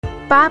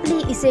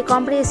Pabbly is a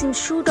comprehensive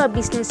suite of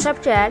business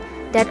software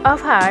that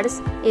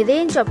offers a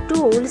range of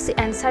tools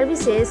and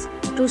services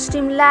to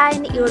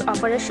streamline your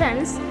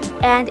operations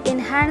and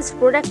enhance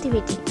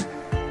productivity.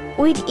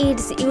 With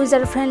its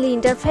user-friendly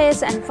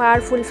interface and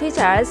powerful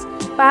features,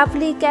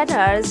 Pabbly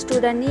caters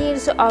to the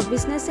needs of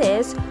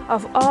businesses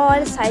of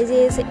all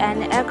sizes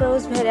and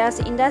across various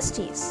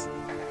industries.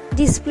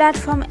 This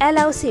platform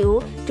allows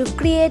you to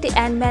create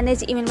and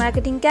manage email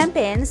marketing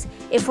campaigns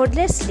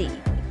effortlessly.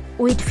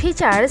 With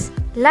features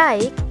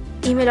like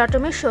email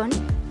automation,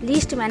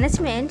 list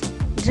management,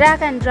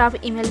 drag and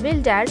drop email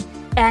builder,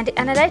 and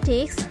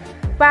analytics,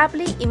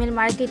 Pabbly email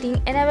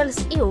marketing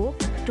enables you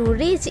to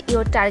reach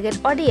your target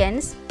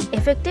audience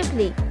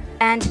effectively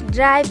and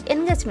drive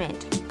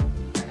engagement.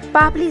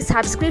 Pabbly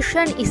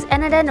subscription is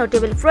another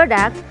notable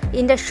product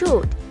in the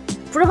suite,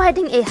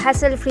 providing a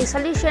hassle-free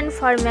solution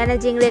for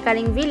managing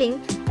recurring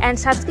billing and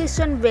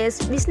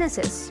subscription-based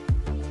businesses.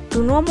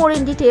 To know more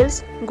in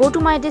details, go to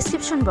my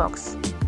description box.